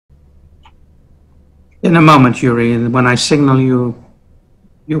In a moment, Yuriy, when I signal you,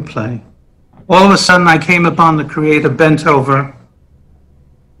 you play. All of a sudden, I came upon the Creator bent over,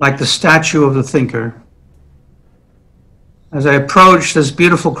 like the statue of the thinker. As I approached this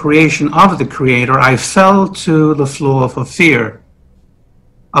beautiful creation of the Creator, I fell to the floor for fear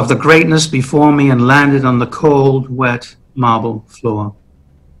of the greatness before me and landed on the cold, wet marble floor.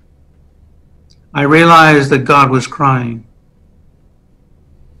 I realized that God was crying.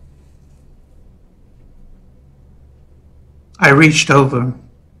 I reached over,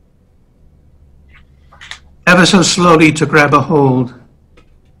 ever so slowly, to grab a hold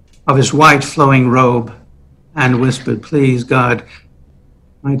of his white flowing robe and whispered, "Please, God,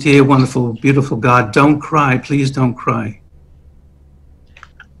 my dear, wonderful, beautiful God, don't cry. Please don't cry."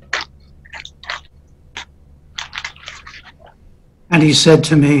 And he said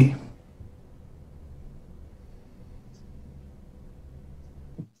to me,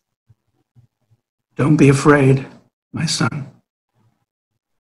 "Don't be afraid, my son.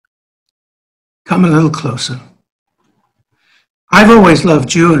 Come a little closer. I've always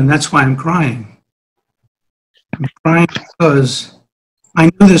loved you, and that's why I'm crying. I'm crying because I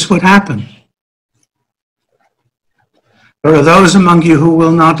knew this would happen. There are those among you who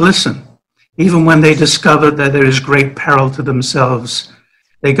will not listen. Even when they discover that there is great peril to themselves,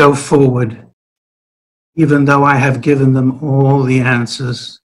 they go forward, even though I have given them all the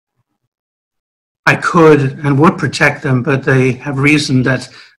answers. I could and would protect them, but they have reasoned that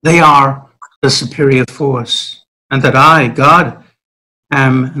they are the superior force, and that I, God,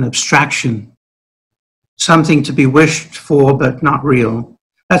 am an abstraction, something to be wished for but not real.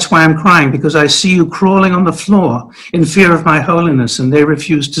 That's why I'm crying, because I see you crawling on the floor in fear of my holiness, and they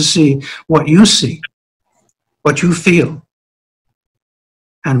refuse to see what you see, what you feel,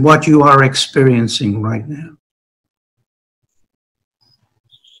 and what you are experiencing right now.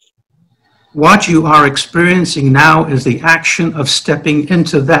 What you are experiencing now is the action of stepping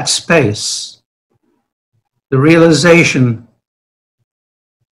into that space, the realization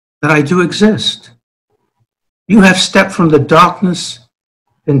that I do exist. You have stepped from the darkness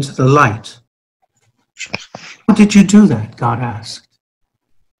into the light. How did you do that? God asked.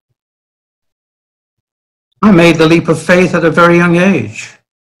 I made the leap of faith at a very young age.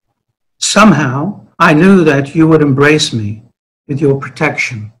 Somehow, I knew that you would embrace me with your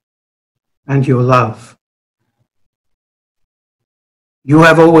protection and your love. You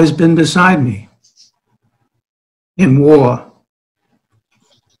have always been beside me in war,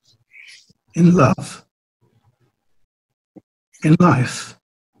 in love, in life.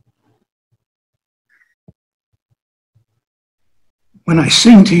 When I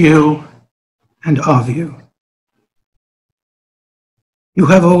sing to you and of you, you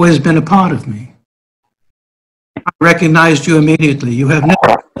have always been a part of me. I recognized you immediately. You have never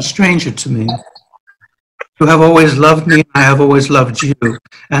been a stranger to me. You have always loved me, and I have always loved you.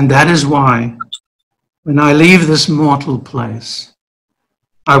 And that is why, when I leave this mortal place,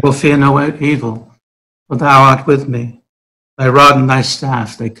 I will fear no evil, for thou art with me. Thy rod and thy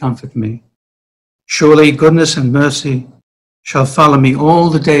staff, they comfort me. Surely goodness and mercy shall follow me all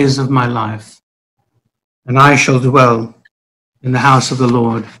the days of my life, and I shall dwell in the house of the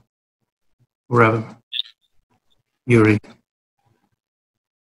Lord forever. Yuriy.